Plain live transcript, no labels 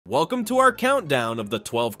Welcome to our countdown of the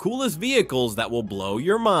 12 coolest vehicles that will blow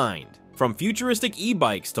your mind. From futuristic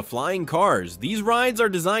e-bikes to flying cars, these rides are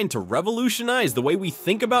designed to revolutionize the way we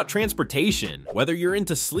think about transportation. Whether you're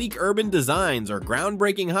into sleek urban designs or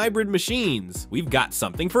groundbreaking hybrid machines, we've got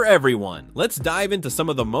something for everyone. Let's dive into some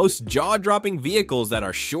of the most jaw-dropping vehicles that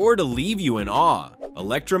are sure to leave you in awe.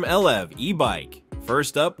 Electrum LEV e-bike.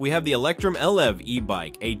 First up, we have the Electrum LEV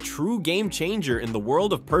e-bike, a true game changer in the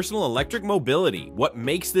world of personal electric mobility. What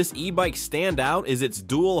makes this e-bike stand out is its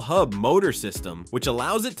dual hub motor system, which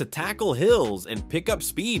allows it to tackle hills and pick up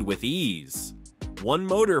speed with ease. One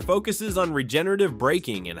motor focuses on regenerative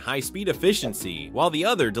braking and high-speed efficiency, while the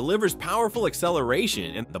other delivers powerful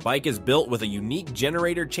acceleration, and the bike is built with a unique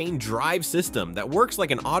generator chain drive system that works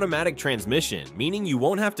like an automatic transmission, meaning you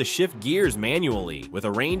won't have to shift gears manually. With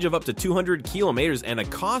a range of up to 200 kilometers and a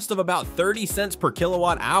cost of about 30 cents per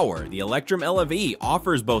kilowatt hour, the Electrum LEV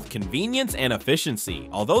offers both convenience and efficiency.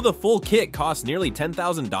 Although the full kit costs nearly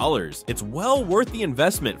 $10,000, it's well worth the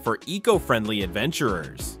investment for eco-friendly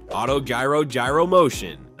adventurers. Auto gyro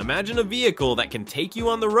motion. Imagine a vehicle that can take you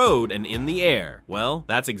on the road and in the air. Well,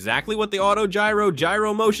 that's exactly what the auto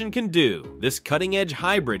gyro motion can do. This cutting-edge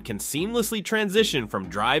hybrid can seamlessly transition from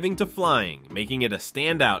driving to flying, making it a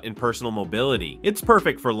standout in personal mobility. It's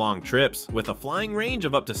perfect for long trips, with a flying range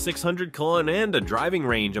of up to 600 km and a driving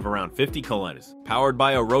range of around 50 km. Powered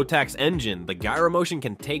by a Rotax engine, the gyro motion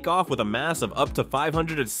can take off with a mass of up to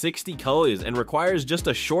 560 kg and requires just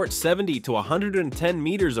a short 70 to 110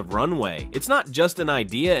 meters of runway. It's not just an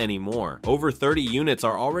idea anymore. Over 30 units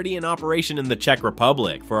are already in operation in the Czech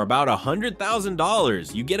Republic. For about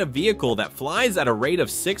 $100,000, you get a vehicle that flies at a rate of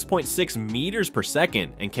 6.6 meters per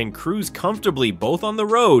second and can cruise comfortably both on the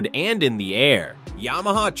road and in the air.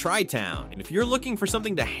 Yamaha Tri-Town. And if you're looking for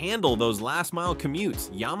something to handle those last mile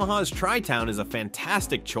commutes, Yamaha's Tri-Town is a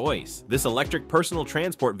fantastic choice. This electric personal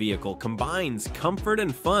transport vehicle combines comfort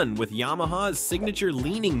and fun with Yamaha's signature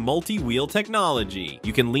leaning multi-wheel technology.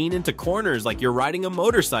 You can lean into corners like you're riding a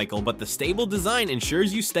motorcycle, but the stable design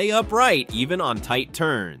ensures you stay upright even on tight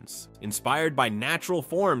turns. Inspired by natural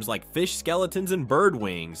forms like fish skeletons and bird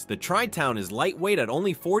wings, the Tri-Town is lightweight at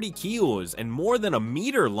only 40 kilos and more than a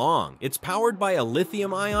meter long. It's powered by a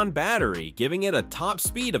lithium-ion battery, giving it a top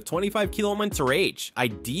speed of 25 km/h,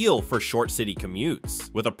 ideal for short city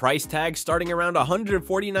commutes. With a price tag starting around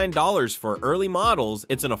 $149 for early models,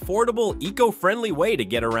 it's an affordable, eco-friendly way to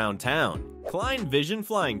get around town. Klein Vision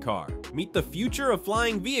Flying Car. Meet the future of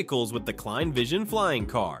flying vehicles with the Klein Vision Flying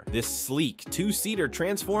Car. This sleek two-seater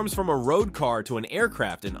transforms from a road car to an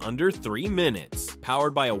aircraft in under 3 minutes.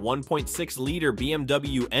 Powered by a 1.6-liter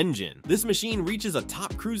BMW engine, this machine reaches a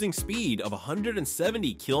top cruising speed of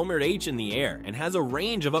 170 km/h in the air and has a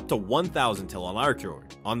range of up to 1,000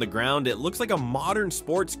 km/h. On the ground, it looks like a modern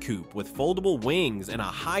sports coupe with foldable wings and a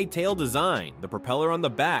high tail design. The propeller on the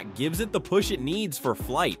back gives it the push it needs for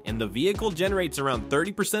flight, and the vehicle generates around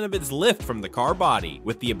 30% of its lift from the car body.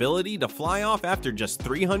 With the ability to fly off after just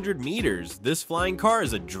 300 meters, this flying car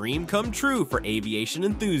is a dream come true for aviation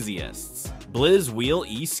enthusiasts. Blizz Wheel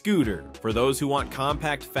e-Scooter. For those who want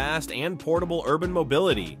compact, fast, and portable urban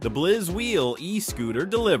mobility, the Blizz Wheel e-Scooter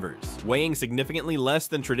delivers. Weighing significantly less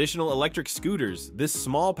than traditional electric scooters, this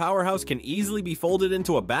small powerhouse can easily be folded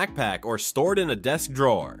into a backpack or stored in a desk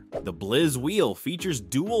drawer. The Blizz Wheel features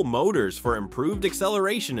dual motors for improved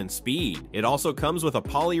acceleration and speed. It also comes with a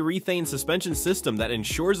polyurethane suspension system that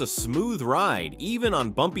ensures a smooth ride, even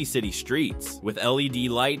on bumpy city streets. With LED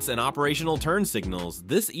lights and operational turn signals,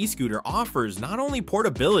 this e-scooter offers not only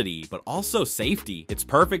portability, but also safety. It's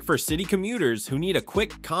perfect for city commuters who need a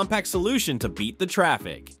quick, compact solution to beat the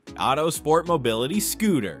traffic. Auto Sport Mobility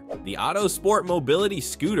Scooter. The Auto Sport Mobility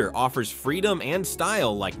Scooter offers freedom and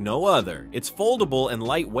style like no other. It's foldable and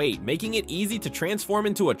lightweight, making it easy to transform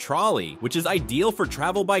into a trolley, which is ideal for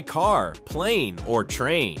travel by car, plane, or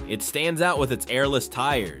train. It stands out with its airless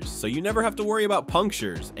tires, so you never have to worry about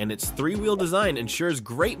punctures, and its three-wheel design ensures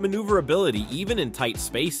great maneuverability even in tight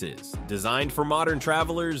spaces. Designed for modern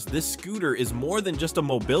travelers, this scooter is more than just a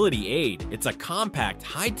mobility aid. It's a compact,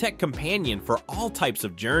 high-tech companion for all types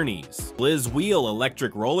of journeys. Blizz Wheel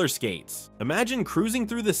Electric Roller Skates. Imagine cruising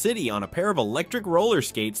through the city on a pair of electric roller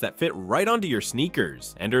skates that fit right onto your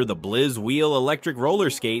sneakers. Enter the Blizz Wheel Electric Roller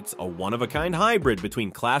Skates, a one-of-a-kind hybrid between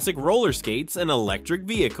classic roller skates and electric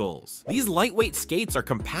vehicles. These lightweight skates are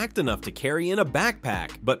compact enough to carry in a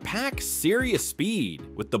backpack, but pack serious speed.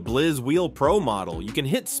 With the Blizz Wheel Pro model, you can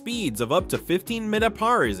hit speeds of up to 15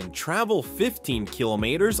 mph and travel 15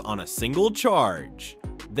 kilometers on a single charge.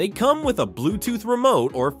 They come with a Bluetooth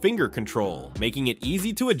remote or finger control, making it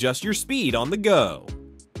easy to adjust your speed on the go.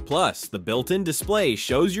 Plus, the built-in display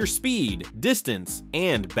shows your speed, distance,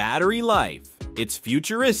 and battery life. It's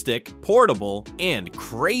futuristic, portable, and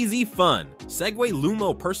crazy fun. Segway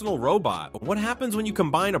Lumo Personal Robot. What happens when you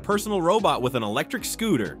combine a personal robot with an electric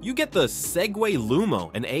scooter? You get the Segway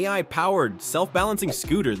Lumo, an AI-powered, self-balancing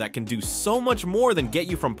scooter that can do so much more than get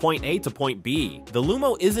you from point A to point B. The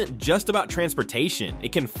Lumo isn't just about transportation.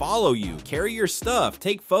 It can follow you, carry your stuff,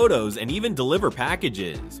 take photos, and even deliver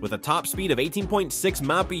packages. With a top speed of 18.6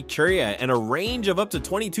 mph and a range of up to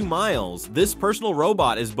 22 miles, this personal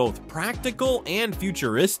robot is both practical and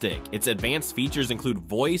futuristic. Its advanced features include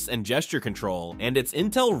voice and gesture control, and its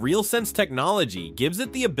Intel RealSense technology gives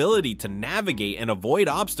it the ability to navigate and avoid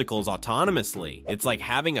obstacles autonomously. It's like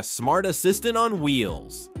having a smart assistant on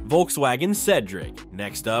wheels. Volkswagen Cedric.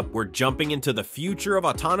 Next up, we're jumping into the future of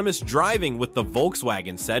autonomous driving with the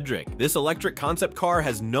Volkswagen Cedric. This electric concept car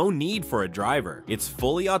has no need for a driver. It's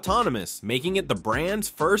fully autonomous, making it the brand's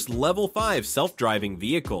first Level 5 self-driving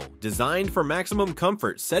vehicle. Designed for maximum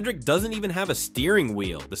comfort, Cedric doesn't even have a steering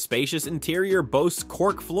wheel. The spacious interior boasts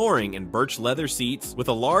cork flooring and birch leather seats with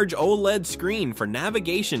a large OLED screen for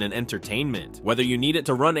navigation and entertainment. Whether you need it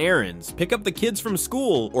to run errands, pick up the kids from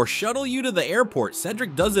school, or shuttle you to the airport,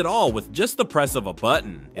 Cedric does it all with just the press of a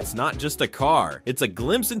button. It's not just a car, it's a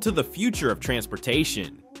glimpse into the future of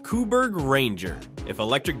transportation. Coburg Ranger. If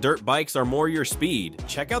electric dirt bikes are more your speed,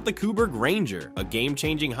 check out the Coburg Ranger, a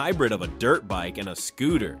game-changing hybrid of a dirt bike and a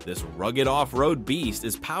scooter. This rugged off-road beast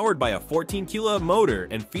is powered by a 14-kilo motor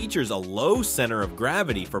and features a low center of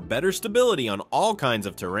gravity for better stability on all kinds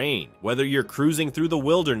of terrain. Whether you're cruising through the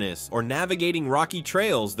wilderness or navigating rocky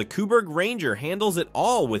trails, the Coburg Ranger handles it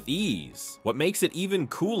all with ease. What makes it even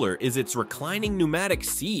cooler is its reclining pneumatic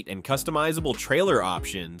seat and customizable trailer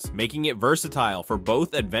options, making it versatile for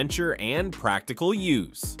both adventure and practical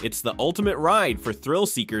use. It's the ultimate ride for thrill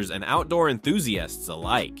seekers and outdoor enthusiasts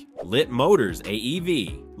alike. Lit Motors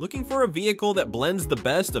AEV. Looking for a vehicle that blends the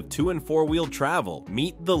best of 2- and 4-wheel travel?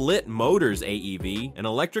 Meet the Lit Motors AEV, an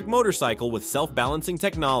electric motorcycle with self-balancing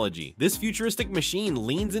technology. This futuristic machine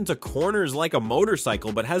leans into corners like a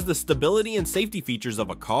motorcycle but has the stability and safety features of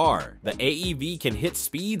a car. The AEV can hit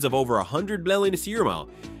speeds of over 100 km/h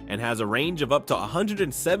and has a range of up to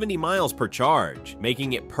 170 miles per charge,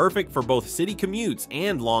 making it perfect for both city commutes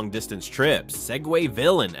and long-distance trips. Segway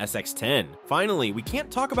Villain SX10. Finally, we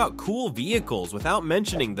can't talk about cool vehicles without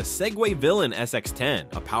mentioning the Segway Villain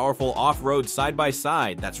SX10, a powerful off-road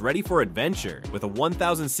side-by-side that's ready for adventure. With a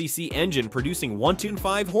 1000cc engine producing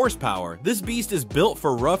 125 horsepower, this beast is built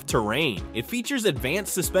for rough terrain. It features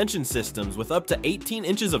advanced suspension systems with up to 18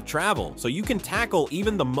 inches of travel, so you can tackle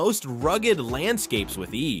even the most rugged landscapes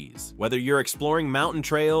with ease. Whether you're exploring mountain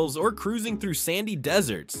trails or cruising through sandy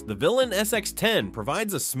deserts, the Villain SX10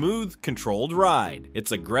 provides a smooth, controlled ride.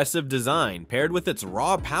 Its aggressive design, paired with its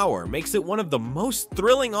raw power, makes it one of the most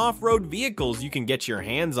thrilling off-road vehicles you can get your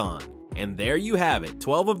hands on. And there you have it,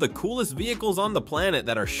 12 of the coolest vehicles on the planet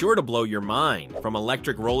that are sure to blow your mind. From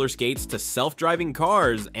electric roller skates to self-driving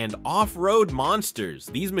cars and off-road monsters,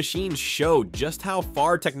 these machines show just how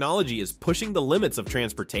far technology is pushing the limits of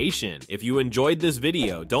transportation. If you enjoyed this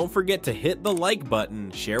video, don't forget to hit the like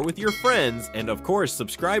button, share with your friends, and of course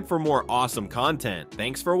subscribe for more awesome content.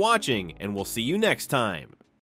 Thanks for watching, and we'll see you next time.